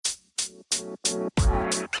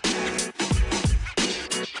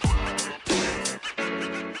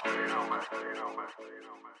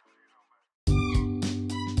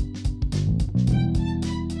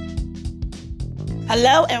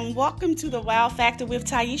Hello and welcome to the Wow Factor with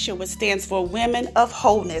Taisha, which stands for Women of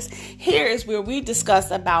Wholeness. Here is where we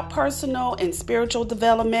discuss about personal and spiritual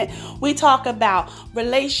development. We talk about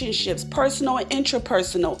relationships, personal and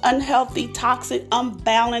intrapersonal, unhealthy, toxic,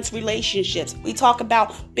 unbalanced relationships. We talk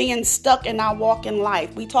about being stuck in our walk in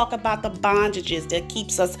life. We talk about the bondages that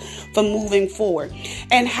keeps us from moving forward.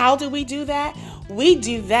 And how do we do that? We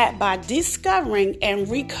do that by discovering and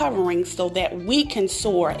recovering so that we can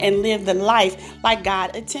soar and live the life like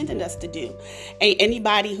God intended us to do. And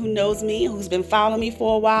anybody who knows me, who's been following me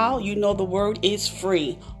for a while, you know the word is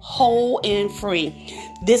free, whole and free.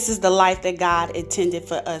 This is the life that God intended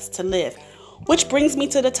for us to live. Which brings me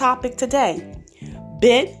to the topic today.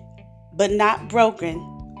 Bent but not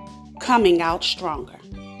broken, coming out stronger.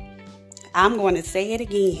 I'm going to say it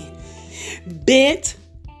again. Bent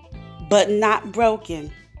but not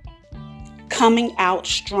broken, coming out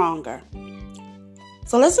stronger.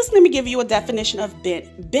 So let me give you a definition of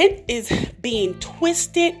bent. Bent is being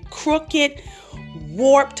twisted, crooked,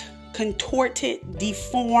 warped, contorted,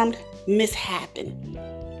 deformed, mishappen.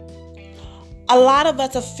 A lot of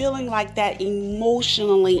us are feeling like that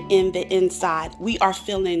emotionally in the inside. We are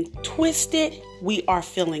feeling twisted. We are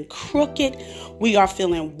feeling crooked. We are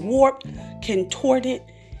feeling warped, contorted,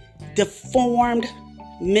 deformed,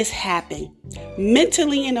 mishappen.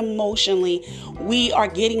 Mentally and emotionally, we are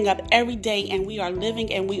getting up every day and we are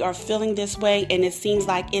living and we are feeling this way, and it seems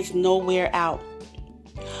like it's nowhere out.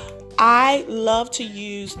 I love to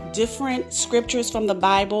use different scriptures from the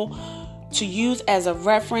Bible to use as a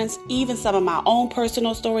reference. Even some of my own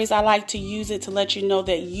personal stories, I like to use it to let you know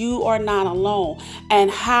that you are not alone,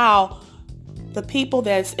 and how the people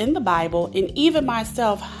that's in the Bible and even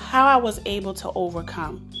myself, how I was able to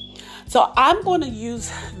overcome. So I'm going to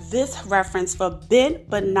use this reference for bent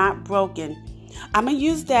but not broken. I'm going to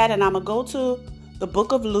use that, and I'm going to go to the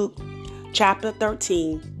book of Luke, chapter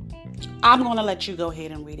 13. I'm going to let you go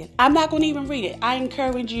ahead and read it. I'm not going to even read it. I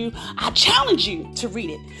encourage you, I challenge you to read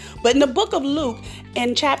it. But in the book of Luke,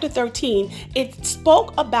 in chapter 13, it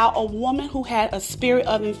spoke about a woman who had a spirit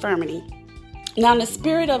of infirmity. Now, the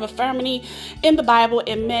spirit of infirmity in the Bible,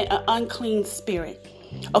 it meant an unclean spirit.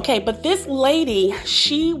 Okay, but this lady,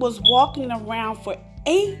 she was walking around for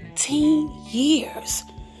 18 years.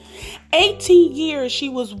 18 years she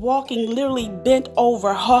was walking, literally bent over.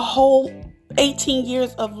 Her whole 18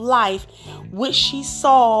 years of life, which she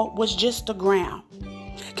saw was just the ground.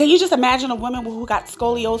 Can you just imagine a woman who got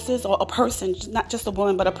scoliosis, or a person, not just a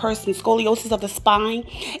woman, but a person, scoliosis of the spine,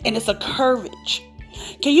 and it's a curvature.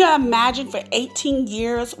 Can you imagine for 18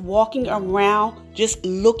 years walking around just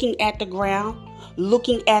looking at the ground?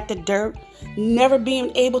 Looking at the dirt, never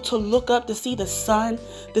being able to look up to see the sun,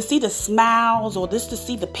 to see the smiles, or just to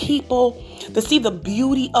see the people, to see the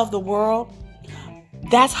beauty of the world.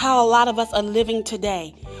 That's how a lot of us are living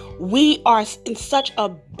today. We are in such a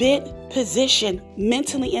bent position,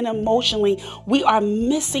 mentally and emotionally. We are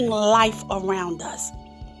missing life around us.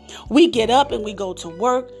 We get up and we go to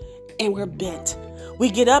work and we're bent.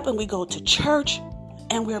 We get up and we go to church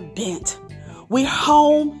and we're bent. We're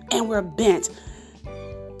home and we're bent.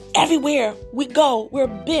 Everywhere we go, we're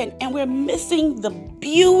bent, and we're missing the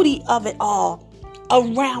beauty of it all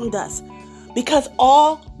around us, because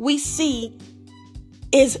all we see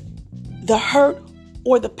is the hurt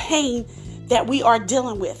or the pain that we are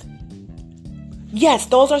dealing with. Yes,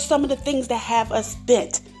 those are some of the things that have us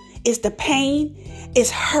bent. It's the pain,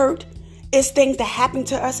 it's hurt, it's things that happened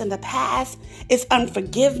to us in the past, it's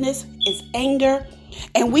unforgiveness, it's anger,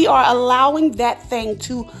 and we are allowing that thing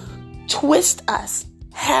to twist us,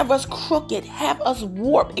 have us crooked, have us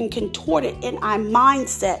warped and contorted in our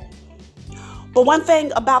mindset. But one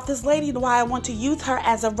thing about this lady, why I want to use her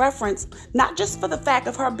as a reference, not just for the fact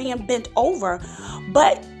of her being bent over,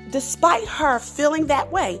 but despite her feeling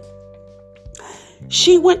that way,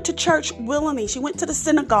 she went to church willingly. She went to the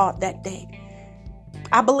synagogue that day.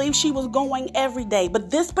 I believe she was going every day,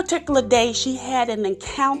 but this particular day she had an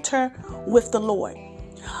encounter with the Lord.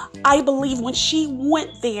 I believe when she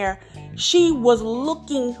went there, she was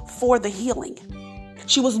looking for the healing.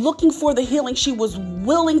 She was looking for the healing. She was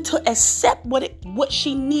willing to accept what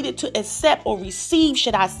she needed to accept, or receive,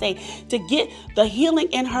 should I say, to get the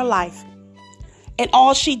healing in her life. And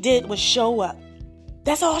all she did was show up.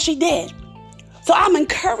 That's all she did. So I'm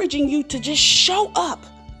encouraging you to just show up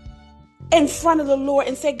in front of the Lord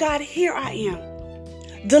and say, God, here I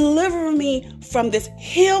am. Deliver me from this.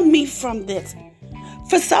 Heal me from this.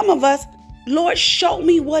 For some of us, Lord, show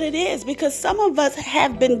me what it is, because some of us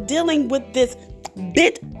have been dealing with this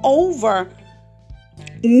bit over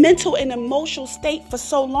mental and emotional state for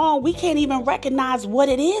so long, we can't even recognize what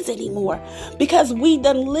it is anymore because we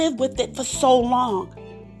done lived with it for so long.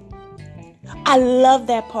 I love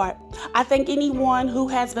that part. I think anyone who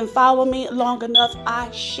has been following me long enough,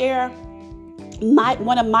 I share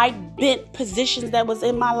one of my bent positions that was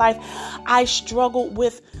in my life. I struggled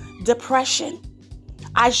with depression.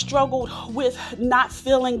 I struggled with not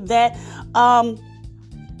feeling that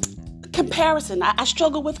comparison. I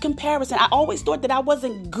struggled with comparison. I always thought that I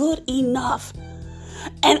wasn't good enough.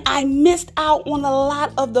 And I missed out on a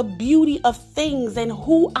lot of the beauty of things and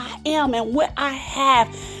who I am and what I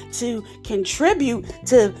have to contribute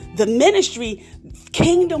to the ministry,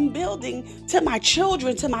 kingdom building, to my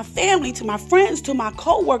children, to my family, to my friends, to my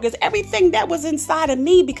co-workers, everything that was inside of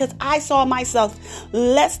me, because I saw myself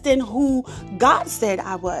less than who God said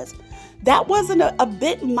I was. That wasn't a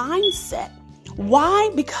bit mindset. Why?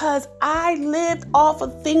 Because I lived off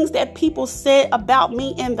of things that people said about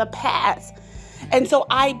me in the past. And so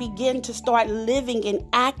I began to start living and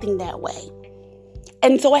acting that way.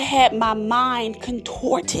 And so I had my mind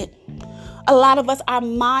contorted. A lot of us, our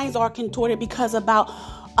minds are contorted because about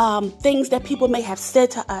things that people may have said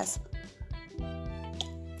to us,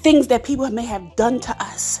 things that people may have done to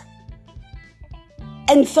us.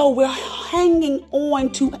 And so we're hanging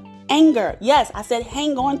on to anger. Yes, I said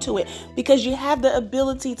hang on to it, because you have the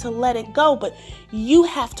ability to let it go, but you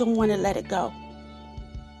have to want to let it go.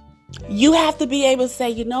 You have to be able to say,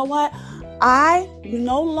 you know what? I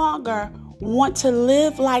no longer want to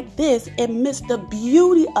live like this and miss the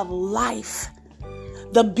beauty of life,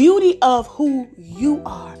 the beauty of who you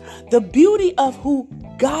are, the beauty of who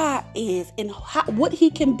God is, and what he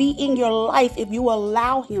can be in your life if you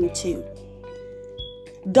allow him to.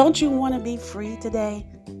 Don't you want to be free today?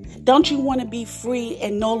 Don't you want to be free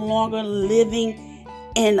and no longer living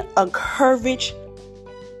in a curved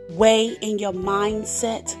way in your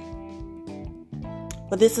mindset?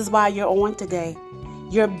 But this is why you're on today.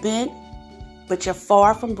 You're bent, but you're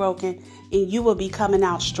far from broken, and you will be coming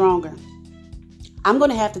out stronger. I'm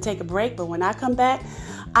going to have to take a break, but when I come back,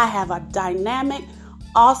 I have a dynamic,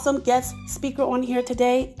 awesome guest speaker on here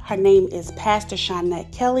today. Her name is Pastor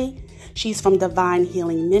Shawnette Kelly. She's from Divine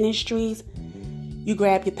Healing Ministries. You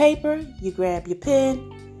grab your paper, you grab your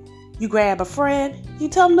pen, you grab a friend, you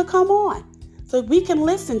tell them to come on so we can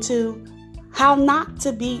listen to how not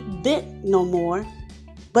to be bent no more,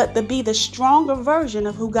 but to be the stronger version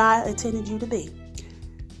of who God intended you to be.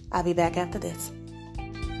 I'll be back after this.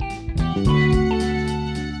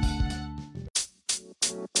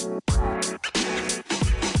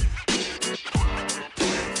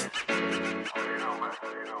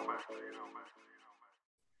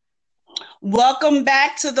 Welcome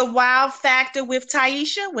back to the Wow Factor with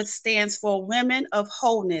Taisha, which stands for Women of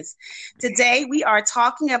Wholeness. Today we are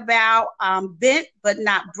talking about bent but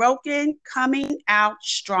not broken, coming out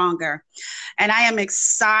stronger. And I am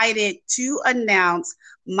excited to announce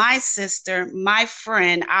my sister, my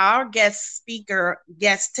friend, our guest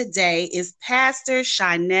today is Pastor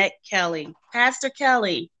Shawnette Kelly. Pastor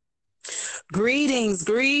Kelly. Greetings.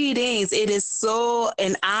 It is so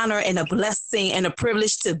an honor and a blessing and a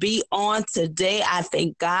privilege to be on today. I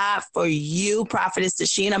thank God for you, Prophetess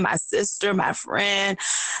Tashina, my sister, my friend,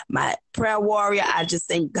 my prayer warrior. I just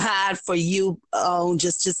thank God for you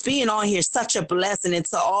just being on here. Such a blessing. And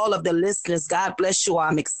to all of the listeners, God bless you.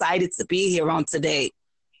 I'm excited to be here on today.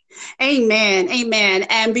 Amen. Amen.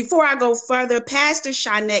 And before I go further, Pastor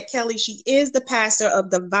Shawnette Kelly, she is the pastor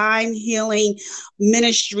of Divine Healing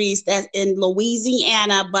Ministries that's in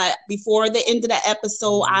Louisiana. But before the end of the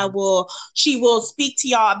episode, she will speak to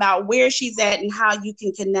y'all about where she's at and how you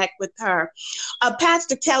can connect with her.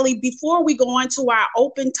 Pastor Kelly, before we go on to our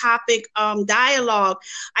open topic dialogue,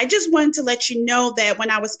 I just wanted to let you know that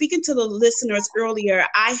when I was speaking to the listeners earlier,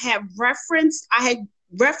 I had reference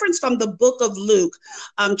from the book of Luke,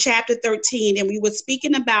 chapter 13, and we were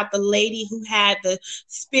speaking about the lady who had the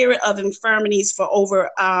spirit of infirmities for over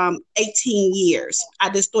 18 years. I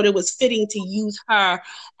just thought it was fitting to use her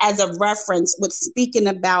as a reference with speaking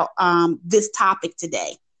about this topic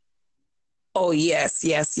today. Oh, yes.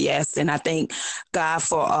 And I thank God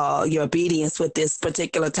for your obedience with this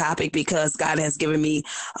particular topic, because God has given me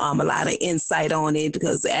a lot of insight on it,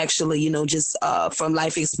 because actually, just from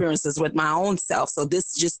life experiences with my own self. So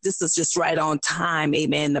this is just right on time.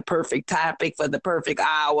 Amen. The perfect topic for the perfect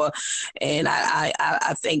hour. And I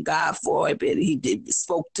thank God for it. He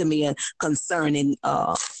spoke to me concerning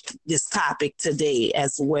this topic today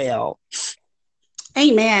as well.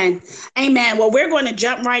 Amen. Amen. Well, we're going to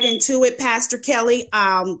jump right into it, Pastor Kelly.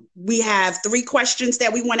 We have three questions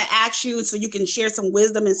that we want to ask you so you can share some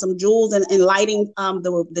wisdom and some jewels and enlightening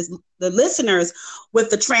the listeners with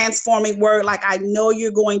the transforming word, like I know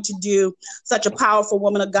you're going to do. Such a powerful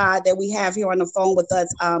woman of God that we have here on the phone with us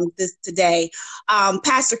this today.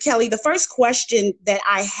 Pastor Kelly, the first question that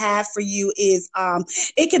I have for you is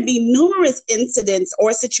it can be numerous incidents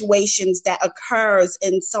or situations that occurs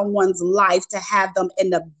in someone's life to have them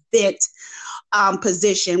in a bent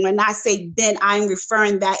position. When I say bent, I'm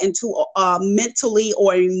referring that into a mentally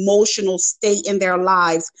or emotional state in their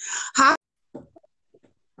lives. How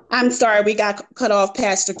I'm sorry, we got cut off,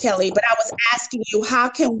 Pastor Kelly, but I was asking you, how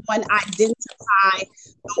can one identify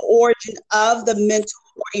the origin of the mental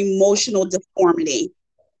or emotional deformity?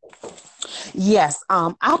 Yes,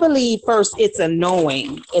 I believe first it's a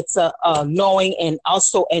knowing. It's a knowing, and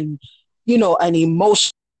also an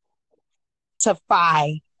emotion to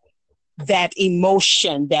that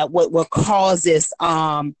emotion that what causes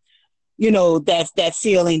that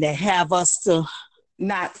feeling that have us to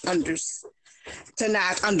not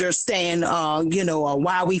understand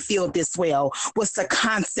why we feel this way, or what's the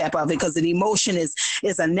concept of it, because the emotion is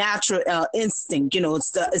a natural instinct.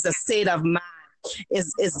 It's a state of mind,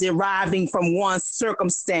 is deriving from one's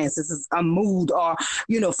circumstances, it's a mood, or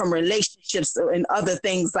from relationships and other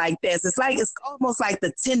things like this. It's almost like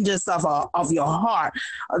the tenderness of your heart,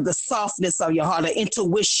 or the softness of your heart, the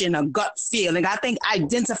intuition, a gut feeling. I think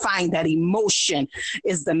identifying that emotion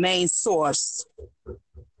is the main source.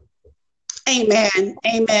 Amen.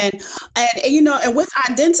 Amen. And with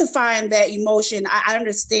identifying that emotion, I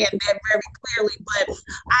understand that very clearly, but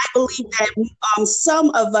I believe that some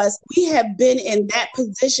of us, we have been in that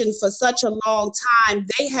position for such a long time.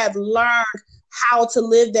 They have learned how to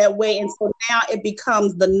live that way. And so now it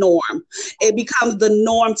becomes the norm. It becomes the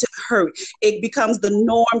norm to hurt. It becomes the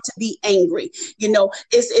norm to be angry. It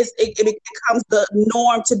becomes the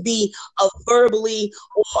norm to be verbally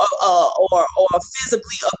or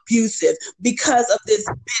physically abusive because of this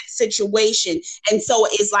situation. And so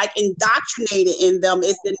it's like indoctrinated in them.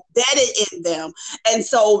 It's embedded in them. And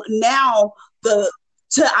so now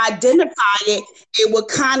to identify it, it would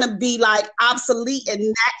kind of be like obsolete in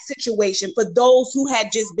that situation for those who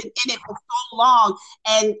had just been in it for so long,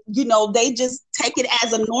 and they just take it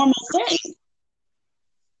as a normal thing.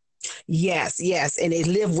 Yes, and they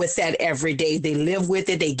live with that every day. They live with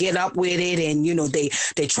it. They get up with it, and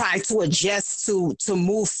they try to adjust to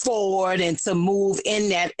move forward and to move in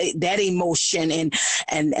that emotion, and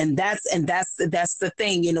that's the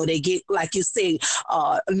thing. They get, like you say,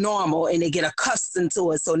 normal, and they get accustomed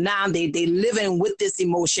to it. So now they living with this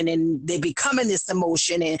emotion, and they becoming this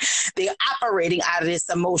emotion, and they're operating out of this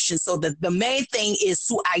emotion. So the main thing is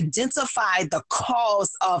to identify the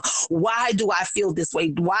cause of why do I feel this way?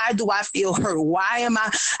 Why do I feel hurt? Why am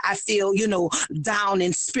I feel, down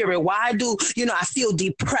in spirit? Why do, I feel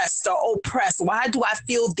depressed or oppressed? Why do I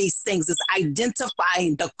feel these things? It's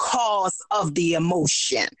identifying the cause of the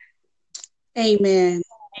emotion. Amen.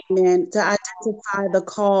 Amen. To identify the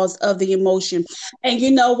cause of the emotion. And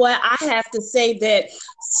you know what? I have to say that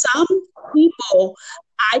some people,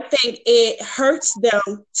 I think it hurts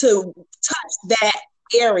them to touch that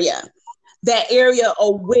area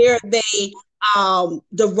of where they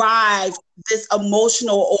derive this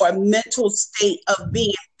emotional or mental state of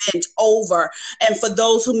being bent over. And for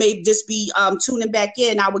those who may just be tuning back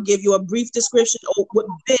in, I will give you a brief description of what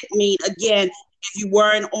bent mean. Again, if you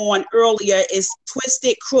weren't on earlier, is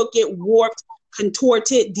twisted, crooked, warped,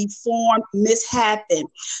 contorted, deformed, mishappen.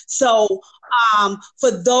 So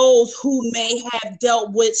for those who may have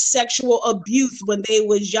dealt with sexual abuse when they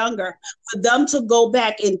was younger, for them to go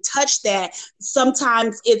back and touch that,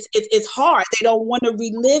 sometimes it's hard. They don't want to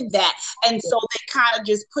relive that. And so they kind of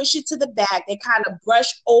just push it to the back. They kind of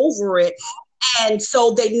brush over it. And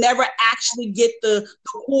so they never actually get the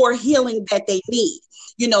core healing that they need.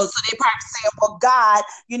 So they probably say, well, God,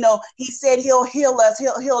 he said he'll heal us.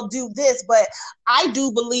 He'll do this. But I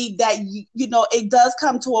do believe that, it does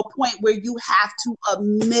come to a point where you have to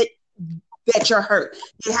admit that you're hurt.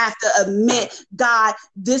 You have to admit, God,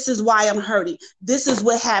 this is why I'm hurting. This is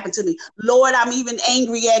what happened to me. Lord, I'm even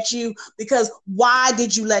angry at you because why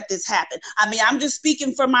did you let this happen? I mean, I'm just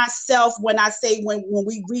speaking for myself when I say when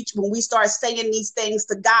we start saying these things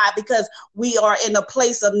to God, because we are in a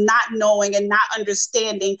place of not knowing and not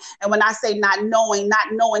understanding. And when I say not knowing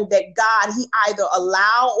that God, he either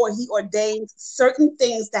allow or he ordains certain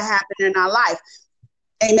things to happen in our life.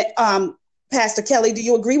 Amen. Pastor Kelly, do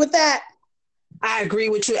you agree with that? I agree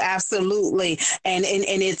with you absolutely, and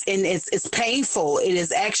it's painful. It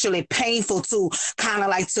is actually painful to kind of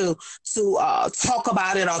like to talk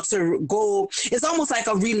about it or to go. It's almost like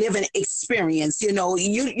a reliving experience. You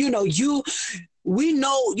we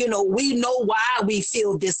know why we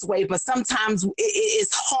feel this way, but sometimes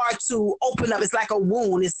it's hard to open up. It's like a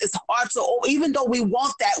wound. It's hard to, even though we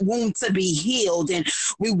want that wound to be healed and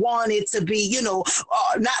we want it to be,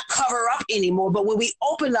 not cover up anymore. But when we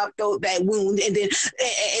open up that wound, and then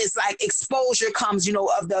it's like exposure comes,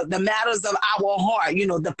 of the matters of our heart,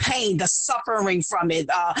 the pain, the suffering from it,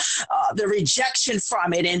 the rejection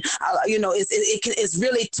from it. And, it's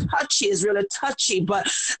really touchy. It's really touchy. But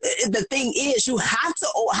the thing is, you have to,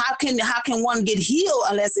 how can one get healed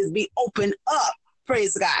unless it's be opened up?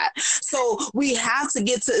 Praise God. So we have to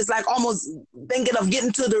get to, it's like almost thinking of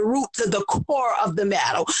getting to the root, to the core of the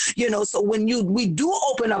matter. So when we do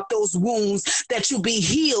open up those wounds, that you be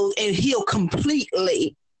healed and healed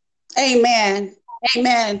completely. Amen.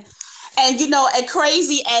 Amen. And, and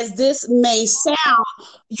crazy as this may sound,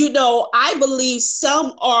 I believe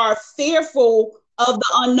some are fearful of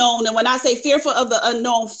the unknown. And when I say fearful of the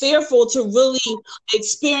unknown, fearful to really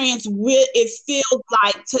experience what it feels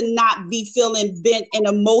like to not be feeling bent and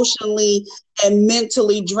emotionally and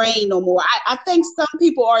mentally drained no more. I think some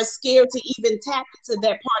people are scared to even tap into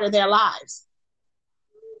that part of their lives.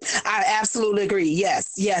 I absolutely agree.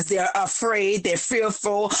 Yes, they're afraid. They're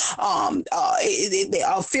fearful. They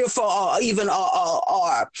are fearful, or even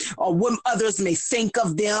or what others may think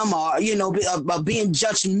of them, or being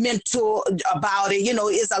judgmental about it.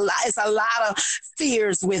 It's a lot. It's a lot of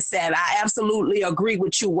fears with that. I absolutely agree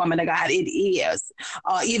with you, woman of God. It is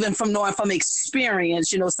even from knowing from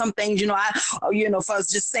experience. Some things. For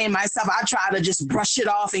just saying myself, I try to just brush it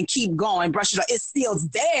off and keep going. Brush it off. It's still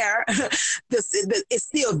there. It's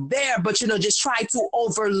still there, but just try to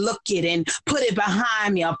overlook it and put it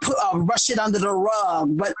behind me, or rush it under the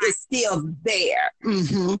rug, but it's still there.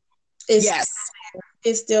 Mm-hmm. Yes.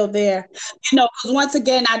 It's still there. Because once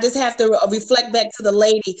again, I just have to reflect back to the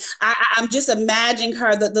lady. I'm just imagining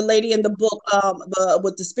her, the lady in the book,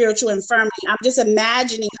 with the spiritual infirmity. I'm just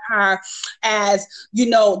imagining her as,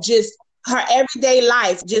 just her everyday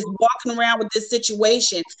life, just walking around with this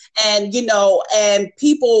situation, and and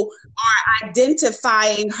people are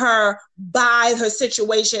identifying her by her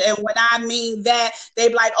situation. And when I mean that, they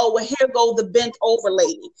be like, oh, well, here go the bent over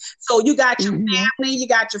lady. So you got your family, you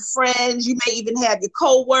got your friends, you may even have your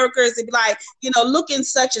co-workers. They be like, look in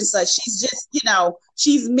such and such, she's just,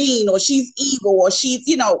 she's mean, or she's evil, or she's,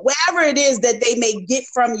 whatever it is that they may get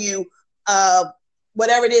from you,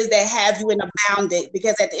 whatever it is that have you in a bondage,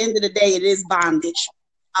 because at the end of the day, it is bondage.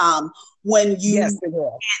 When you can't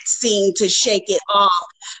seem to shake it off.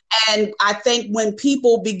 And I think when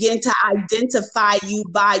people begin to identify you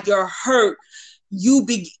by your hurt, you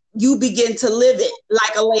begin to live it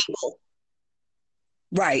like a label.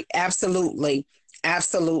 Right. Absolutely.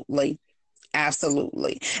 And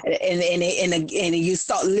you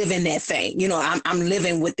start living that thing. I'm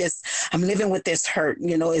living with this. I'm living with this hurt.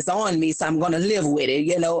 It's on me, so I'm going to live with it.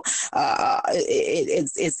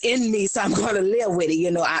 It's in me, so I'm going to live with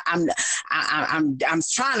it. I'm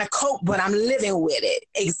trying to cope, but I'm living with it.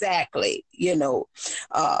 Exactly.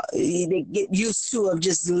 They get used to of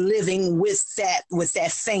just living with that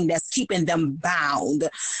thing that's keeping them bound.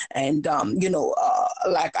 And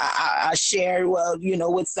like I shared,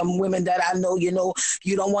 with some women that I know, you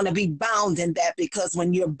don't want to be bound in that, because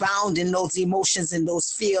when you're bound in those emotions and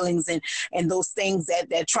those feelings and those things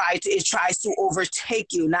that tries to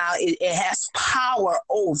overtake you. Now it has power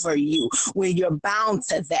over you when you're bound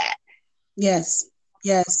to that. Yes.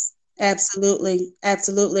 Absolutely.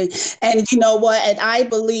 And you know what? And I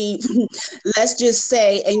believe, let's just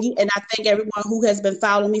say, and I think everyone who has been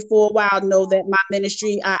following me for a while know that my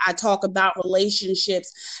ministry, I talk about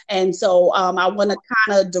relationships. And so I want to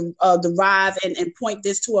kind of derive and point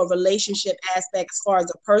this to a relationship aspect as far as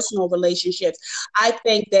the personal relationships. I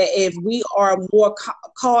think that if we are more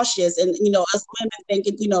cautious, and, us women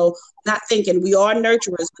thinking, not thinking we are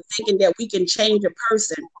nurturers, but thinking that we can change a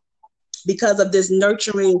person because of this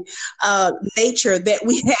nurturing nature that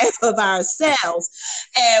we have of ourselves,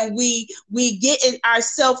 and we get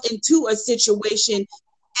ourselves into a situation,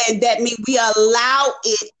 and that means we allow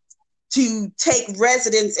it to take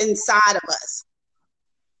residence inside of us.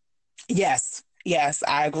 Yes,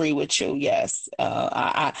 I agree with you. Yes,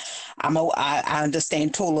 I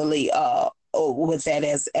understand totally. With that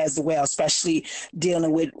as well, especially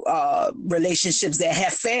dealing with relationships that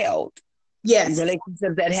have failed. Yes.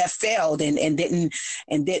 Relationships that have failed and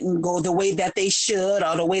didn't go the way that they should,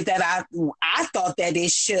 or the way that I thought that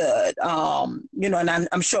it should. And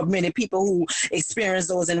I'm sure many people who experience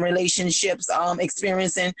those in relationships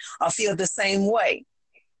experiencing or feel the same way.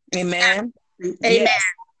 Amen. Amen. Yes.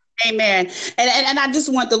 Amen. And I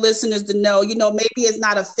just want the listeners to know, maybe it's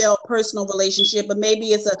not a failed personal relationship, but maybe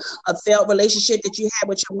it's a failed relationship that you had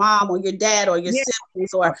with your mom or your dad or your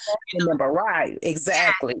siblings or remember, right.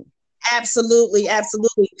 Exactly. Absolutely,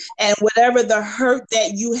 absolutely. And whatever the hurt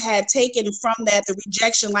that you had taken from that, the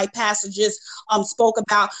rejection, like Pastor just spoke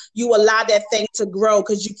about, you allow that thing to grow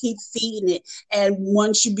because you keep feeding it. And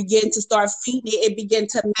once you begin to start feeding it, it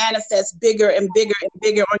begins to manifest bigger and bigger and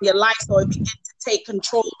bigger on your life. So it begins to take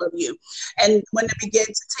control of you. And when it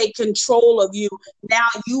begins to take control of you, now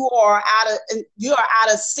you are out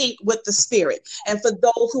of sync with the spirit. And for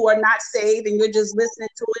those who are not saved and you're just listening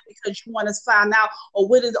to it because you want to find out, or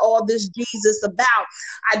what is all this Jesus about?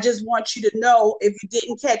 I just want you to know, if you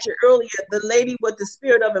didn't catch it earlier, the lady with the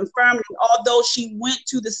spirit of infirmity, although she went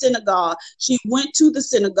to the synagogue, she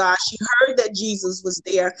heard that Jesus was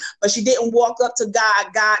there, but she didn't walk up to God.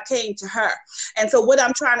 God came to her. And so what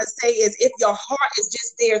I'm trying to say is, if your heart is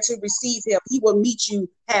just there to receive him, he will meet you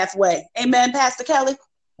halfway. Amen, Pastor Kelly?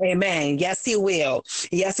 Amen. Yes, he will.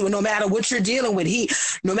 Yes, well, no matter what you're dealing with,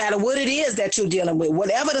 no matter what it is that you're dealing with,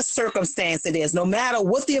 whatever the circumstance it is, no matter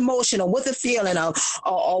what the emotion or what the feeling or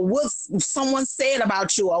what someone said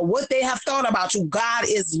about you or what they have thought about you, God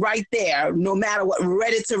is right there, no matter what,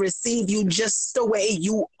 ready to receive you just the way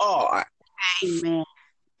you are. Amen.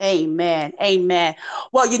 Amen. Amen.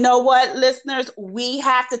 Well, you know what, listeners? We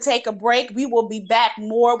have to take a break. We will be back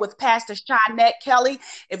more with Pastor Shawnette Kelly.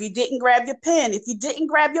 If you didn't grab your pen, if you didn't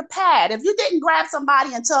grab your pad, if you didn't grab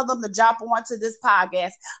somebody and tell them to jump onto this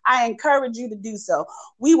podcast, I encourage you to do so.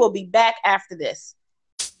 We will be back after this.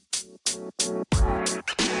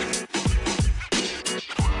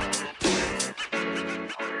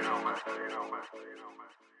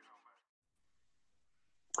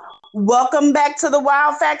 Welcome back to the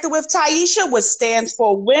Wow Factor with Taisha, which stands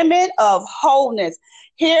for Women of Wholeness.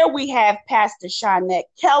 Here we have Pastor Shawnette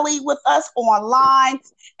Kelly with us online,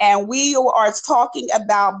 and we are talking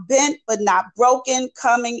about bent but not broken,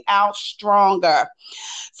 coming out stronger.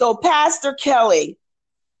 So, Pastor Kelly.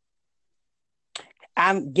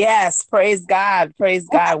 Yes, praise God. Praise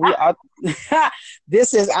God. We are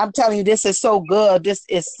I'm telling you, this is so good. This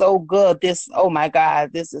is so good. Oh my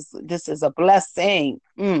God, this is a blessing.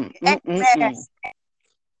 Every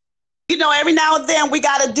now and then we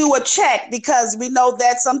got to do a check because we know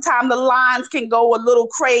that sometimes the lines can go a little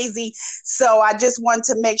crazy. So I just want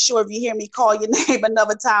to make sure, if you hear me call your name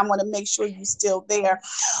another time, I want to make sure you're still there.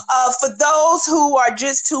 For those who are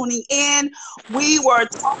just tuning in, we were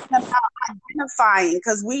talking about identifying,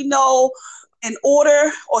 because we know in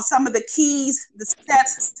order, or some of the keys, the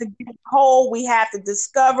steps to get whole, we have to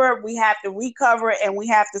discover, we have to recover, and we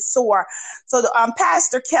have to soar. So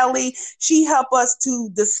Pastor Kelly, she helped us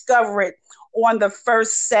to discover it on the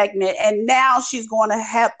first segment, and now she's going to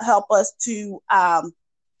help us to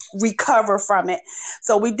recover from it.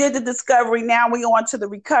 So we did the discovery. Now we're on to the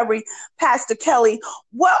recovery. Pastor Kelly,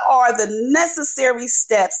 what are the necessary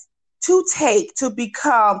steps to take to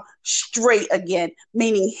become straight again,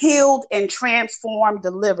 meaning healed and transformed,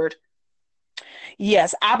 delivered?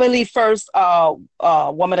 Yes, I believe first,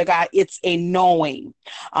 woman of God, it's a knowing.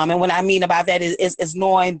 And what I mean about that is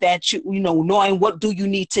knowing that knowing what do you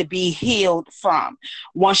need to be healed from.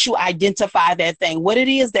 Once you identify that thing, what it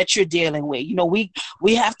is that you're dealing with,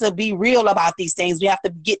 we have to be real about these things. We have to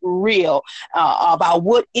get real about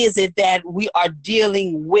what is it that we are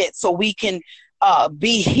dealing with, so we can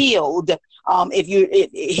be healed. If you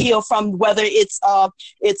heal from, whether it's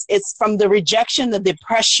from the rejection, the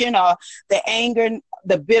depression, or the anger,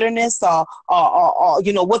 the bitterness, or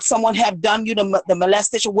what someone have done, the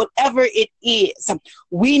molestation, whatever it is,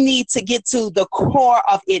 we need to get to the core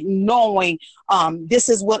of it, knowing this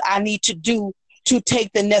is what I need to do to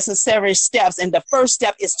take the necessary steps. And the first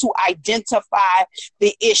step is to identify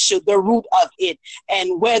the issue, the root of it,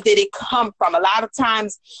 and where did it come from. A lot of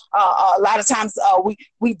times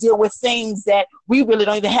we deal with things that we really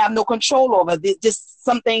don't even have no control over. Just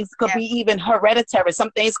some things could be even hereditary. Some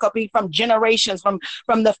things could be from generations, from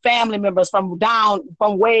the family members, from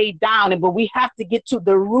way down. But we have to get to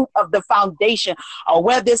the root of the foundation, or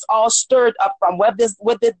where this all stirred up from, where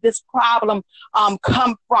did this problem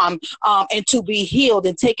come from, and to be healed.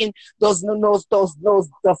 And taking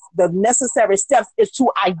the necessary steps is to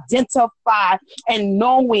identify and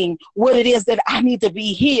knowing what it is that I need to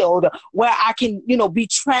be healed, where I can be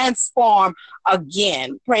transformed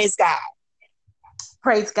again. Praise God.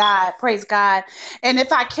 Praise God, praise God. And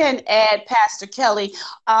if I can add, Pastor Kelly,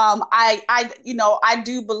 I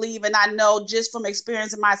do believe, and I know just from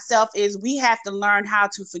experience myself, is we have to learn how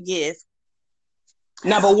to forgive.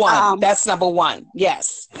 Number one. Um, That's number one.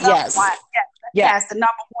 Yes. Number Yes. one. Yes, Yes. that's the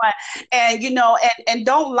number one. And and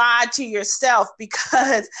don't lie to yourself,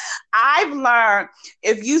 because I've learned,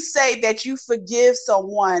 if you say that you forgive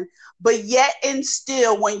someone, but yet and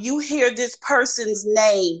still when you hear this person's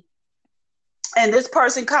name and this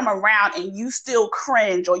person come around and you still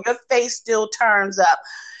cringe or your face still turns up,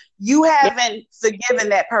 you Yeah. haven't forgiven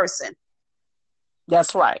that person.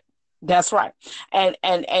 That's right. That's right. And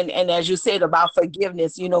as you said about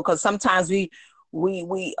forgiveness, because sometimes we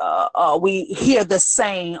hear the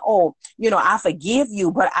saying, "Oh, I forgive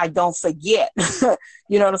you, but I don't forget."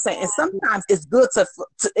 You know what I'm saying? And sometimes it's good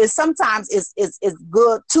sometimes it's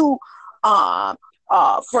good to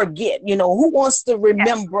forget. Who wants to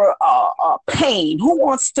remember pain? Who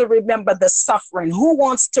wants to remember the suffering? Who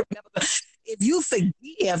wants to remember? If you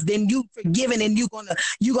forgive, then you forgiven, and you're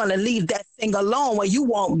gonna leave that thing alone. Where you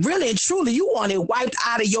want, really and truly, you want it wiped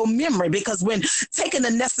out of your memory, because when taking the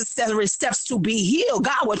necessary steps to be healed,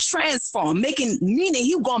 God will transform, meaning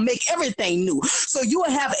He gonna make everything new. So you will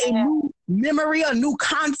have a new memory, a new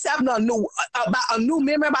concept, a new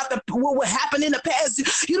memory about what would happen in the past.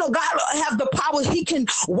 God will have the power; He can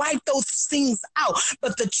wipe those things out.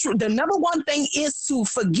 But the number one thing is to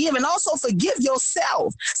forgive, and also forgive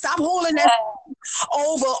yourself. Stop holding that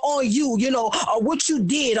over on you, or what you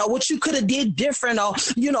did, or what you could have did different, or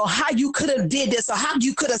how you could have did this, or how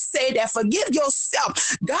you could have said that. Forgive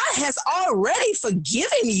yourself. God has already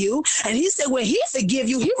forgiven you, and He said when He forgive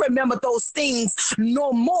you, He remember those things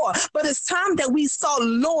no more. But it's time that we start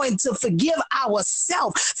learning to forgive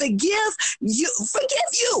ourselves. Forgive you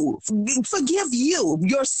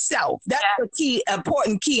yourself. That's the key,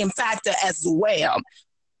 important key and factor as well.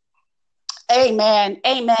 Amen.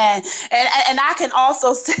 Amen. And I can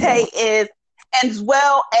also say is, as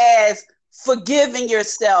well as forgiving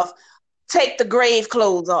yourself, take the grave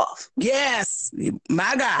clothes off. Yes,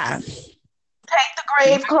 my God. Take the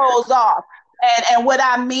grave clothes off. And what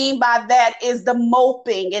I mean by that is the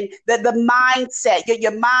moping and the mindset.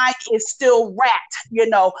 Your mind is still wrapped,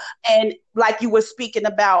 and like you were speaking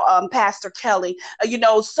about, Pastor Kelly,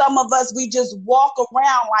 some of us, we just walk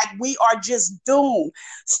around like we are just doomed.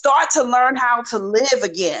 Start to learn how to live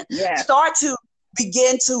again. Yes. Start to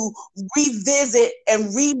begin to revisit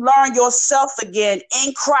and relearn yourself again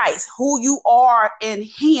in Christ, who you are in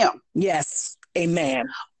Him. Yes. Amen.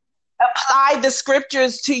 Apply the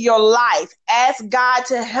scriptures to your life. Ask God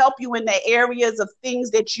to help you in the areas of things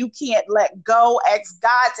that you can't let go. Ask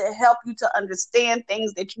God to help you to understand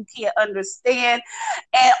things that you can't understand.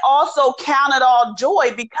 And also count it all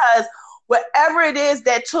joy, because whatever it is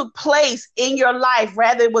that took place in your life,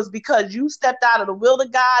 whether it was because you stepped out of the will of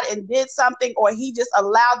God and did something, or He just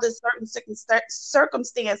allowed this certain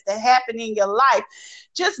circumstance to happen in your life,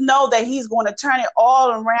 just know that He's going to turn it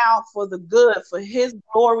all around for the good, for His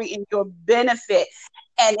glory and your benefit.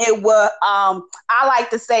 And it will, I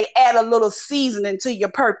like to say, add a little seasoning to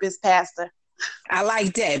your purpose, Pastor. I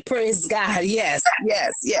like that. Praise God. Yes,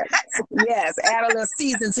 yes, yes, yes. Add a little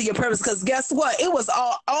season to your purpose, because guess what? It was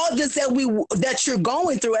all this that you're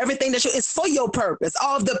going through. Everything it's for your purpose.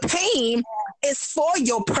 All the pain is for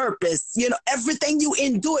your purpose. Everything you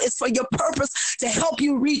endure is for your purpose, to help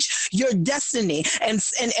you reach your destiny, and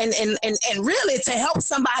really to help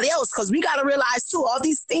somebody else. Because we got to realize too, all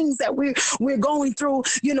these things that we're going through,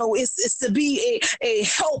 is to be a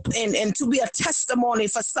help and to be a testimony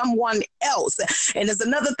for someone else. And there's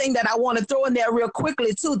another thing that I want to throw in there real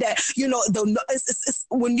quickly too, that it's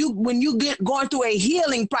when you get going through a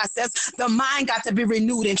healing process, the mind got to be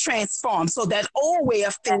renewed and transformed. So that old way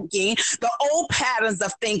of thinking, the old patterns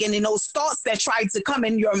of thinking, and those thoughts that try to come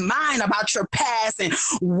in your mind about your past and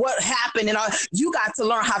what happened, and you got to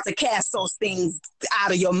learn how to cast those things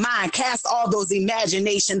out of your mind. Cast all those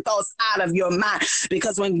imagination thoughts out of your mind,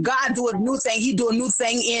 because when God do a new thing, He do a new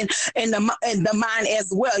thing in the mind as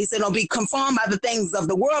well. He said, "Don't be conformed by the things of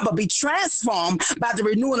the world, but be transformed by the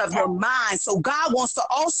renewing of your mind." So God wants to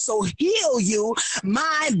also heal you,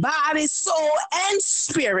 mind, body, soul, and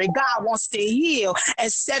spirit. God wants to heal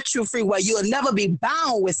and set you free, where you'll never be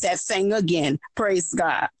bound with that thing again. Praise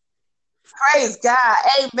God. Praise God.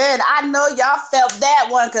 Amen. I know y'all felt that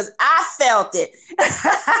one, because I felt it. It's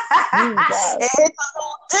a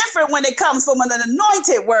little different when it comes from an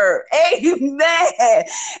anointed word. Amen.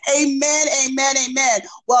 Amen. Amen. Amen.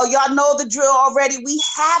 Well, y'all know the drill already. We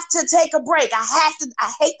have to take a break. I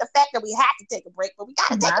hate the fact that we have to take a break, but we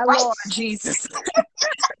got to take a break. Lord Jesus.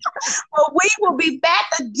 Well, we will be back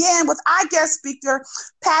again with our guest speaker,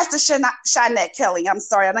 Pastor Shanette Kelly. I'm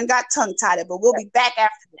sorry, I done got tongue-tied, but we'll be back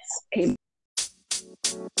after this.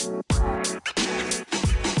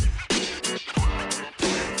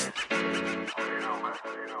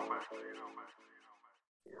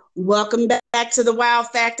 Welcome back to the Wow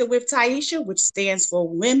Factor with Taisha, which stands for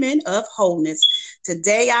Women of Wholeness.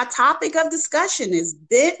 Today, our topic of discussion is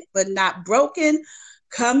Bent but Not Broken,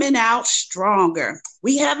 Coming Out Stronger.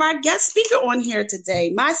 We have our guest speaker on here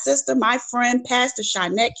today, my sister, my friend, Pastor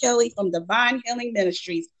Shanette Kelly from Divine Healing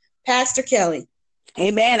Ministries. Pastor Kelly.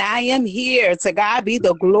 Amen. I am here. To God be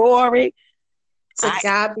the glory. To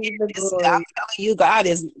God be the glory. I'm telling you,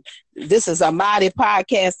 this is a mighty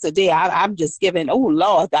podcast today. I'm just giving, oh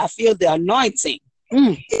Lord, I feel the anointing.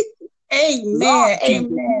 Amen. Lord.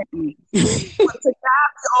 Amen. To God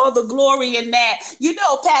be all the glory in that. You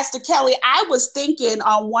know, Pastor Kelly, I was thinking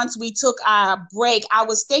once we took our break, I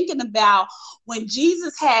was thinking about when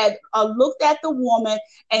Jesus had looked at the woman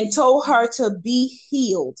and told her to be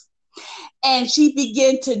healed. And she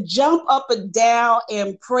began to jump up and down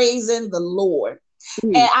and praising the Lord.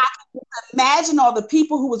 And I can imagine all the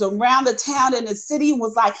people who was around the town and the city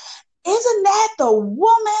was like, isn't that the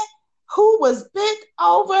woman who was bent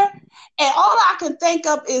over? And all I can think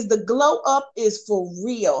of is the glow up is for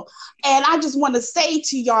real. And I just want to say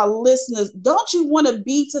to y'all listeners, don't you want to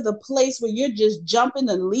be to the place where you're just jumping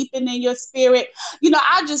and leaping in your spirit? You know,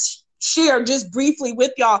 I just share just briefly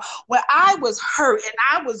with y'all when I was hurt and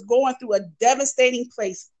I was going through a devastating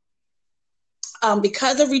place.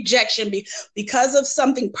 Because of rejection, because of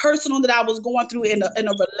something personal that I was going through in a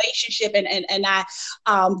relationship, and I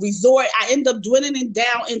ended up dwindling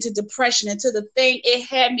down into depression, into the thing. It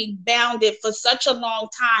had me bounded for such a long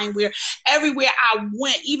time where everywhere I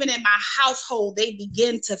went, even in my household, they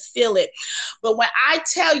began to feel it. But when I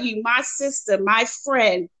tell you, my sister, my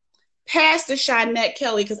friend, Pastor Shanette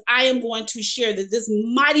Kelly, because I am going to share that this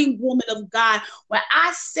mighty woman of God, when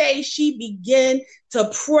I say she began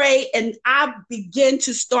to pray and I begin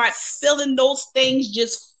to start feeling those things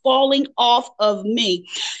just falling off of me.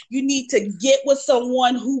 You need to get with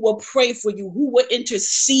someone who will pray for you, who will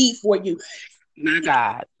intercede for you. My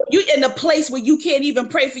God. You're in a place where you can't even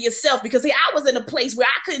pray for yourself, because see, I was in a place where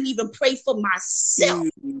I couldn't even pray for myself.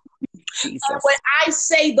 Jesus. And when I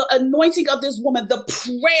say the anointing of this woman, the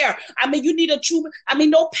prayer, I mean, you need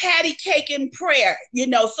no patty cake in prayer, you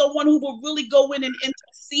know, someone who will really go in and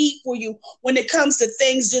intercede for you when it comes to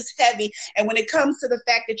things just heavy. And when it comes to the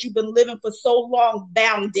fact that you've been living for so long,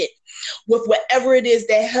 bounded with whatever it is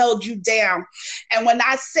that held you down. And when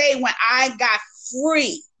I got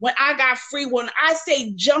free, when I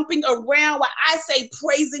say jumping around, when I say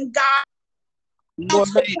praising God, when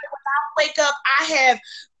I wake up, I have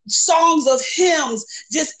songs of hymns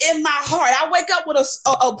just in my heart. I wake up with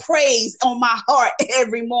a praise on my heart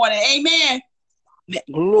every morning. Amen.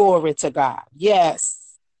 Glory to God. Yes.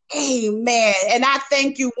 Amen. And I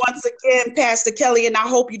thank you once again, Pastor Kelly, and I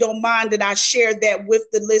hope you don't mind that I shared that with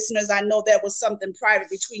the listeners. I know that was something private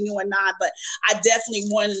between you and I, but I definitely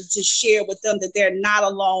wanted to share with them that they're not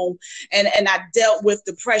alone. And I dealt with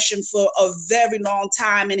depression for a very long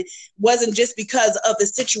time, and it wasn't just because of the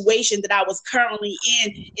situation that I was currently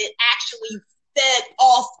in. It actually fed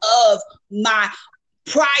off of my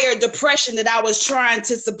prior depression that I was trying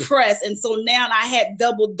to suppress. And so now I had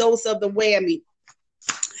double dose of the whammy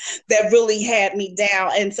that really had me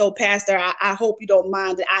down. And so, Pastor, I hope you don't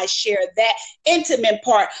mind that I share that intimate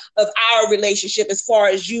part of our relationship as far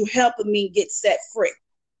as you helping me get set free.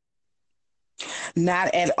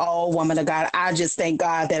 Not at all, woman of God. I just thank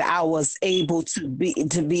God that I was able to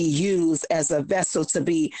be used as a vessel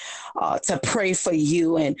to pray for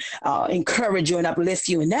you and encourage you and uplift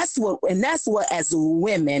you. And that's what as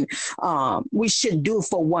women we should do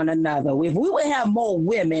for one another. If we would have more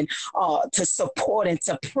women to support and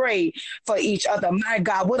to pray for each other, my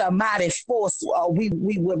God, what a mighty force we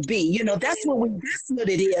would be. You know, that's what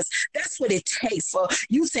it is. That's what it takes for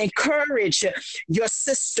you to encourage your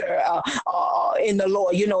sister in the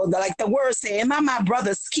Lord. You know, like the word say, am I my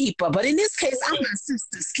brother's keeper? But in this case, I'm my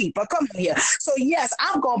sister's keeper. Come on here. So yes,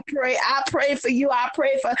 I'm going to pray. I pray for you. I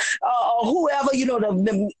pray for whoever, you know,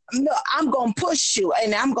 I'm going to push you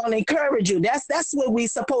and I'm going to encourage you. That's what we're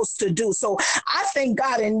supposed to do. So I thank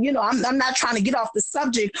God. And, you know, I'm not trying to get off the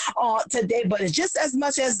subject today, but it's just as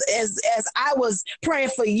much as I was praying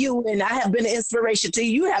for you and I have been an inspiration to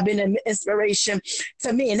you, you have been an inspiration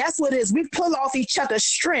to me. And that's what it is. We pull off each other's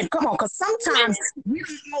strength. Come on, because sometimes sometimes we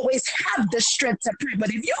don't always have the strength to pray. But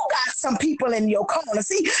if you got some people in your corner,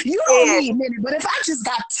 see, you don't need many. But if I just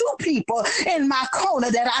got two people in my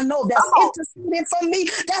corner that I know that's interceding for me,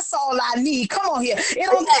 that's all I need. Come on here. It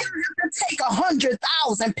don't have to take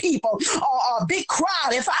 100,000 people or a big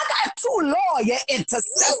crowd. If I got two lawyer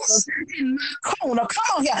intercessors in my corner,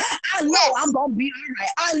 come on here. I know I'm gonna be all right.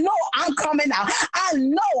 I know I'm coming out. I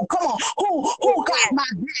know, come on, who got my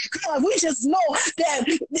back? Come on, we just know that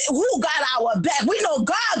who got our back. We know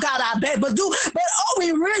God got our back, but are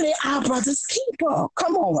we really our brother's keeper?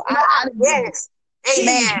 Come on. Yes.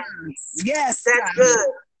 Amen. Yes. That's God. good.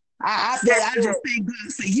 I just thank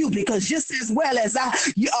God for you, because just as well as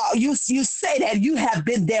you say that you have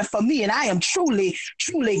been there for me, and I am truly,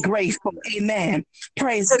 truly grateful. Amen.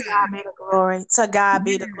 Praise God. To God be the glory. To God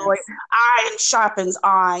be the glory. Iron sharpens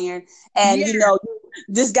iron, and you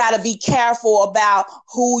just got to be careful about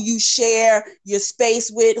who you share your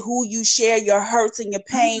space with, who you share your hurts and your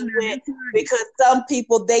pain with, because some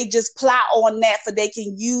people, they just plot on that so they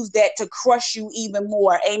can use that to crush you even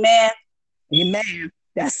more. Amen. Amen.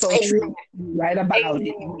 That's so true. Right about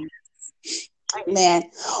it. Amen.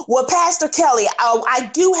 Well, Pastor Kelly,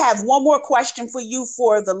 I do have one more question for you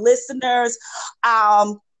for the listeners.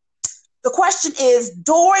 The question is,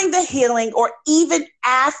 during the healing or even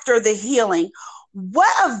after the healing,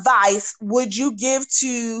 what advice would you give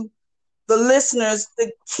to the listeners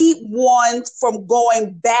to keep one from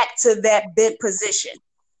going back to that bent position?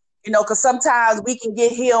 Because sometimes we can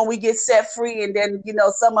get healed, we get set free, and then,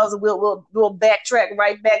 some of us will backtrack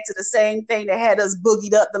right back to the same thing that had us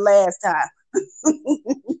boogied up the last time.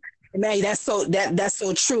 Man, that's so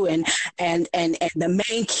true, and the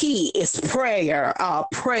main key is prayer,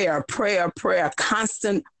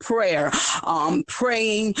 constant prayer,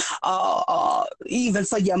 praying, even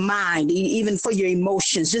for your mind, even for your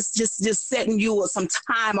emotions, just setting you some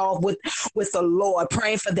time off with the Lord,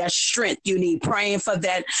 praying for that strength you need, praying for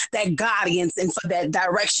that guidance and for that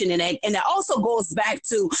direction, and it also goes back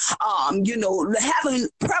to having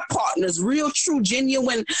prayer partners, real, true,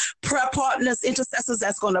 genuine prayer partners, intercessors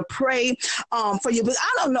that's going to pray for you. But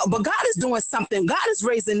I don't know, but God is doing something. God is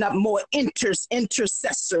raising up more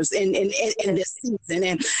intercessors in this season,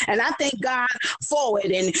 and I thank God for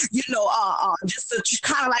it. And just to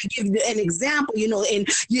kind of like give you an example, and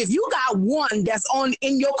if you got one that's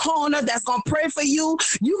in your corner that's gonna pray for you,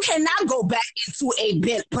 you cannot go back into a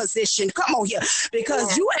bent position. Come on here,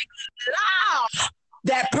 because you ain't allowed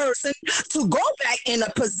that person to go back in a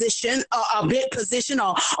position, a bent position,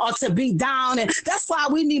 or to be down. And that's why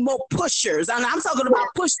we need more pushers. And I'm talking about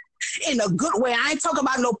pushing in a good way. I ain't talking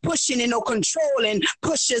about no pushing and no controlling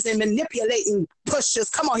pushers and manipulating pushers.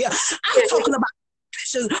 Come on here. I'm talking about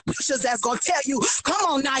pushers that's gonna tell you, come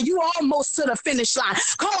on now, you almost to the finish line.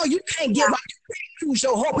 Come on, you can't give up. You can't lose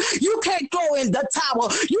your hope. You can't throw in the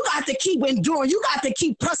towel. You got to keep enduring. You got to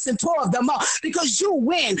keep pressing toward them up, because you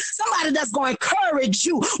win. Somebody that's gonna encourage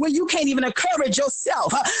you when you can't even encourage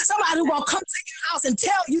yourself. Somebody who gonna come to your house and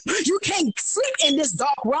tell you you can't sleep in this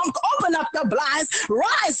dark room. Open up the blinds,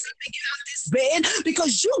 rise up and get out this bed,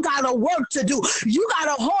 because you got a work to do. You got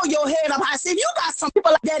to hold your head up high. See, if you got some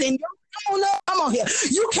people like that in your come on here.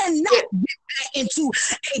 You cannot get back into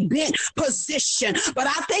a bent position. But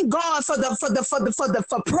I thank God for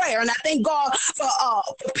prayer, and I thank God for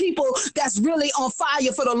people that's really on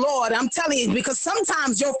fire for the Lord. I'm telling you, because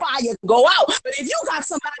sometimes your fire go out, but if you got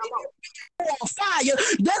somebody on fire,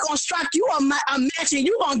 they're gonna strike you a match, and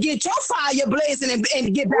you're gonna get your fire blazing and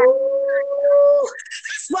get back.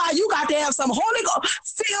 That's why you got to have some Holy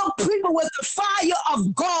Ghost, fill people with the fire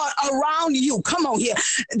of God around you. Come on here.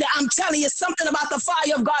 I'm telling you, something about the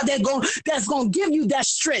fire of God that's going to give you that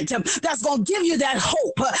strength, that's going to give you that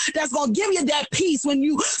hope, that's going to give you that peace when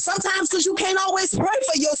you, sometimes because you can't always pray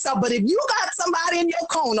for yourself, but if you got somebody in your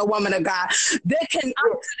corner, woman of God, they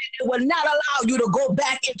will not allow you to go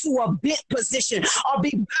back into a bent position or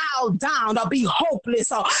be bowed down or be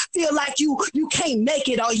hopeless or feel like you can't make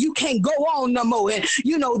it or you can't go on no more. And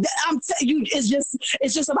I'm telling you, it's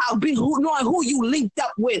just about knowing who you linked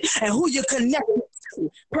up with and who you connected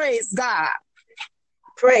to. Praise God.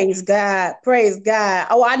 Praise God. Praise God.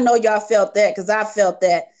 Oh, I know y'all felt that, because I felt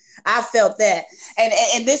that.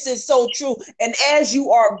 And this is so true. And as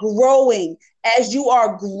you are growing, it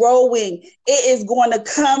is going to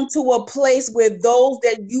come to a place where those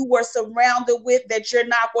that you were surrounded with, that you're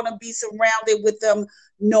not going to be surrounded with them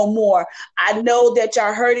no more. I know that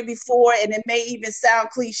y'all heard it before, and it may even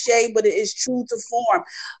sound cliche, but it is true to form.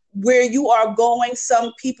 Where you are going,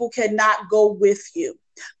 some people cannot go with you.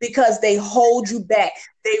 because they hold you back.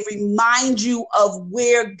 They remind you of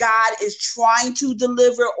where God is trying to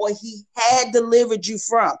deliver or he had delivered you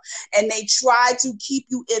from. And they try to keep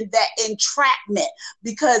you in that entrapment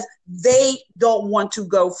because they don't want to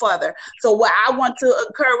go further. So what I want to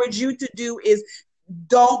encourage you to do is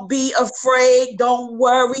don't be afraid. Don't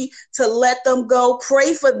worry to let them go.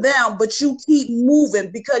 Pray for them, but you keep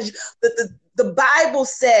moving because the Bible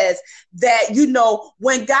says that,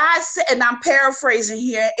 when God said, and I'm paraphrasing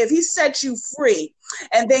here, if he set you free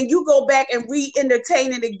and then you go back and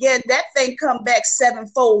re-entertain it again, that thing come back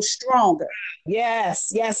sevenfold stronger.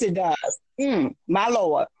 Yes, it does. My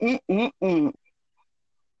Lord.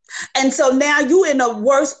 And so now you in a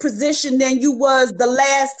worse position than you was the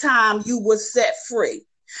last time you was set free.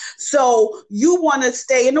 So you want to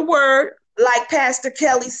stay in the word. Like Pastor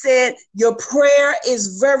Kelly said, your prayer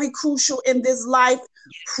is very crucial in this life.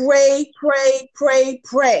 Pray, pray, pray,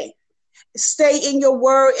 pray. Stay in your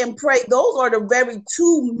word and pray. Those are the very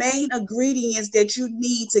two main ingredients that you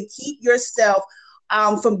need to keep yourself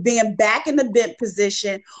from being back in the bent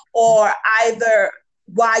position, or either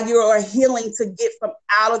while you're healing to get from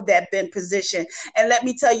out of that bent position. And let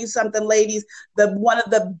me tell you something, ladies, one of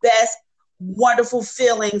the best wonderful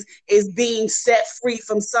feelings is being set free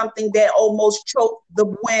from something that almost choked the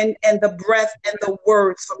wind and the breath and the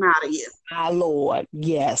words from out of you. Our Lord,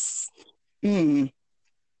 yes. Yes.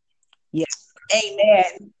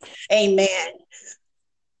 Amen. Amen.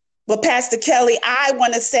 Well, Pastor Kelly, I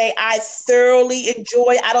want to say I thoroughly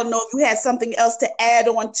enjoy. I don't know if you had something else to add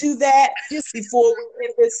on to that before we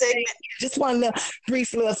end this segment. Just one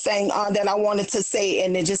brief little thing that I wanted to say,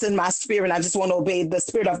 and then just in my spirit, I just want to obey the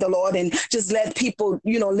Spirit of the Lord and just let people,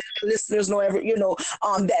 let the listeners know,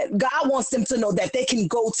 that God wants them to know that they can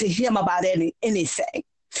go to Him about anything.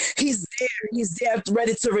 He's there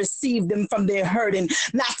ready to receive them from their hurt and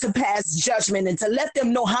not to pass judgment, and to let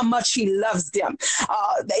them know how much he loves them.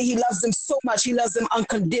 That he loves them so much. He loves them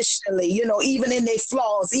unconditionally, even in their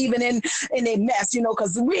flaws, even in their mess,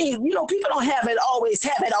 because people don't always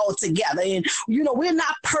have it all together. And, we're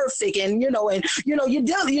not perfect. And, you're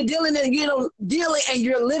dealing and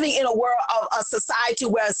you're living in a world of a society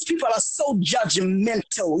where people are so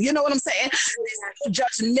judgmental. You know what I'm saying? They're so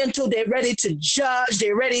judgmental. They're ready to judge.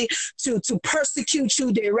 They're ready to persecute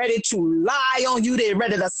you. They're ready to lie on you. They're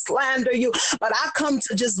ready to slander you. But I come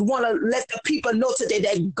to just want to let the people know today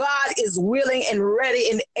that God is willing and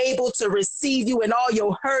ready and able to receive you in all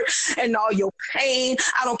your hurt and all your pain.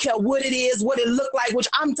 I don't care what it is, what it look like,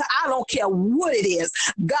 I don't care what it is.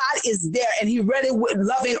 God is there, and He's ready with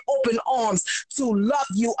loving open arms to love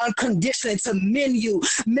you unconditionally, to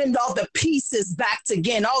mend all the pieces back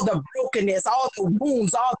again, all the brokenness, all the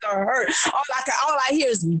wounds, all the hurt. All I hear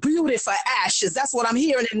is beauty for ashes. That's what I'm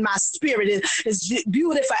hearing in my spirit is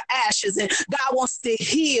beauty for ashes. And God wants to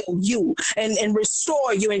heal you and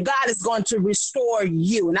restore you. And God is going to restore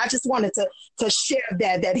you. And I just wanted to share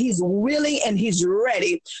that He's willing and He's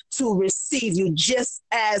ready to receive you just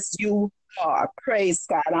as you are. Praise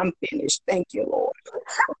God. I'm finished. Thank you, Lord.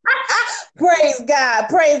 Praise God.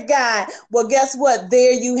 Praise God. Well, guess what?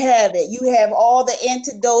 There you have it. You have all the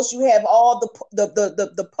antidotes. You have all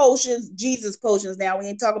the potions, Jesus potions. Now we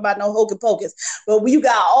ain't talking about no hocus pocus, but you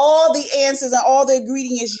got all the answers and all the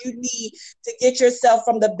ingredients you need to get yourself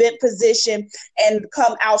from the bent position and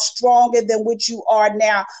come out stronger than what you are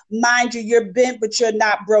now. Mind you, you're bent, but you're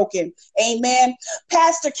not broken. Amen.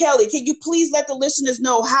 Pastor Kelly, can you please let the listeners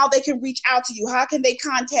know how they can reach out to you? How can they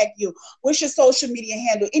contact you? What's your social media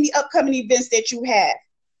handle? Any upcoming events that you have?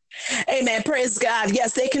 Amen. Praise God.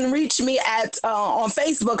 Yes, they can reach me at on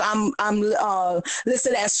Facebook. I'm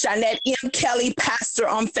listed as Shanette M. Kelly Pastor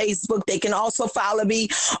on Facebook. They can also follow me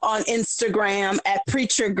on Instagram at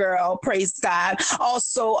Preacher Girl. Praise God.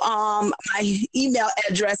 Also, my email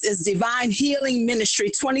address is Divine Healing Ministry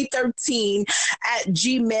 2013 at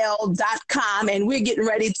gmail.com. And we're getting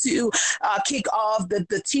ready to kick off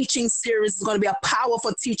the teaching series. It's going to be a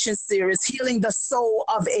powerful teaching series, Healing the Soul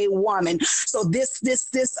of a Woman. So this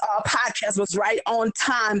podcast was right on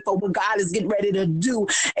time for what God is getting ready to do.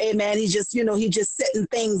 Amen. He's just setting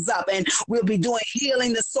things up, and we'll be doing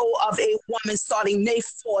Healing the Soul of a Woman starting May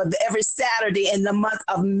 4th, every Saturday in the month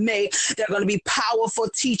of May. There are going to be powerful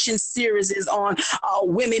teaching series on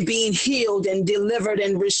women being healed and delivered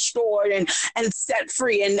and restored and set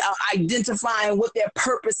free, and identifying what their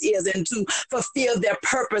purpose is, and to fulfill their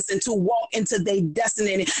purpose, and to walk into their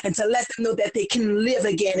destiny, and to let them know that they can live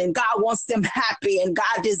again. And God wants them happy, and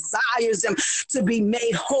God desires them to be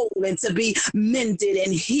made whole and to be mended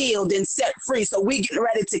and healed and set free. So we're getting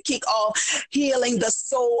ready to kick off Healing the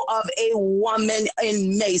Soul of a Woman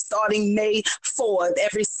in May, starting May 4th,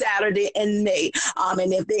 every Saturday in May.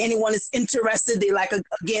 And if anyone is interested,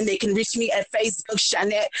 they can reach me at Facebook,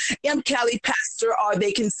 Shanette M. Kelly Pastor, or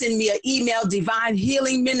they can send me an email, Divine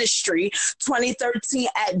Healing Ministry 2013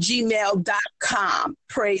 at gmail.com.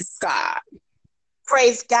 Praise God.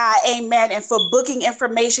 Praise God. Amen. And for booking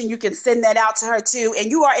information, you can send that out to her too. And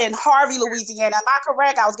you are in Harvey, Louisiana. Am I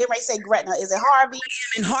correct? I was getting ready to say Gretna. Is it Harvey?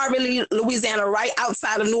 In Harvey, Louisiana, right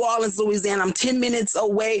outside of New Orleans, Louisiana. I'm 10 minutes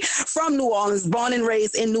away from New Orleans, born and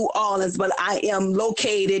raised in New Orleans, but I am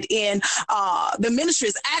located in, the ministry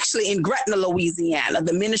is actually in Gretna, Louisiana.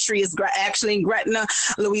 The ministry is actually in Gretna,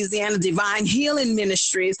 Louisiana, Divine Healing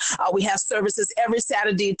Ministries. We have services every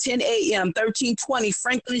Saturday, 10 a.m., 1320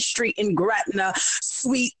 Franklin Street in Gretna,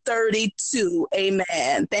 Suite 32.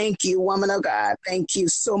 Amen. Thank you, woman of God. Thank you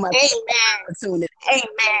so much. Amen.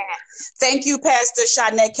 Amen. Thank you, Pastor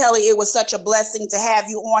Shanette Kelly. It was such a blessing to have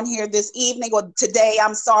you on here this evening, or today.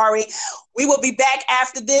 I'm sorry. We will be back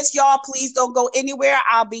after this, y'all. Please don't go anywhere.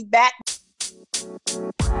 I'll be back.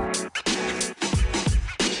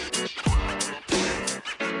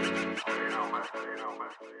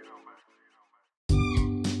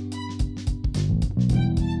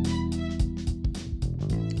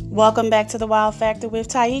 Welcome back to the Wow Factor with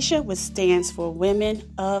Taisha, which stands for Women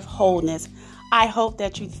of Wholeness. I hope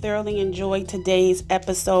that you thoroughly enjoyed today's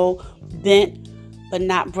episode, Bent but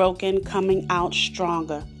Not Broken, Coming Out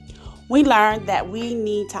Stronger. We learned that we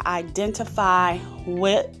need to identify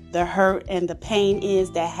what the hurt and the pain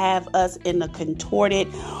is that have us in a contorted,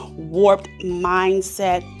 warped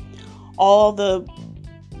mindset.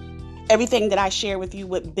 Everything that I share with you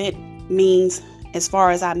what bent means as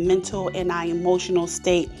far as our mental and our emotional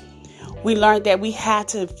state. We learned that we had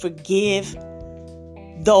to forgive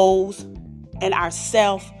those and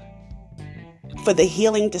ourselves for the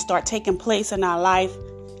healing to start taking place in our life.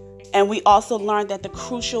 And we also learned that the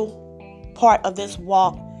crucial part of this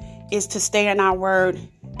walk is to stay in our word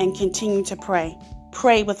and continue to pray.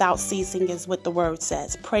 Pray without ceasing is what the word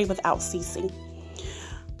says. Pray without ceasing.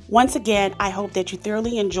 Once again, I hope that you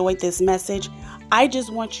thoroughly enjoyed this message. I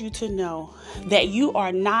just want you to know that you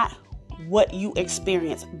are not what you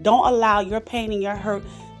experience. Don't allow your pain and your hurt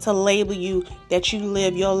to label you, that you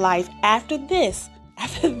live your life after you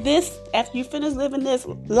finish living this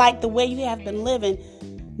like the way you have been living,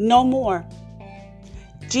 no more.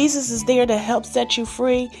 Jesus is there to help set you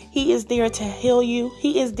free. He is there to heal you.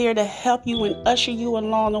 He is there to help you and usher you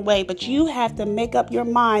along the way. But you have to make up your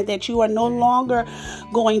mind that you are no longer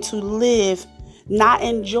going to live not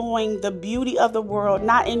enjoying the beauty of the world,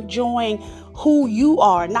 not enjoying who you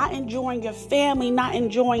are, not enjoying your family, not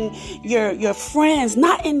enjoying your friends,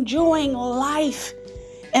 not enjoying life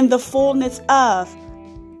in the fullness of,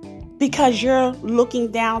 because you're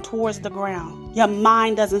looking down towards the ground. Your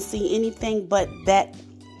mind doesn't see anything but that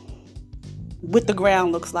what the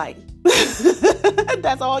ground looks like.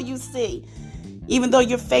 That's all you see. Even though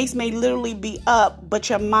your face may literally be up, but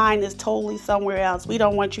your mind is totally somewhere else. We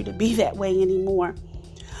don't want you to be that way anymore.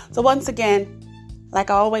 So once again, like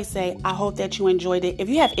I always say, I hope that you enjoyed it. If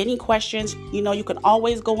you have any questions, you can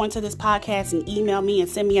always go onto this podcast and email me and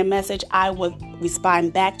send me a message. I will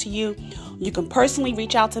respond back to you. You can personally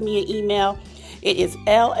reach out to me an email. It is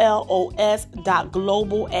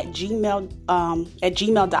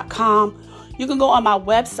llos.global@gmail.com. You can go on my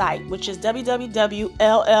website, which is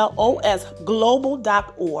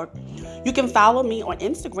www.llosglobal.org. You can follow me on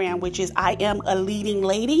Instagram, which is I Am a Leading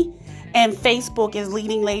Lady, and Facebook is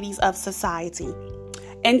Leading Ladies of Society.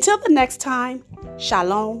 Until the next time,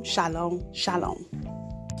 shalom, shalom, shalom.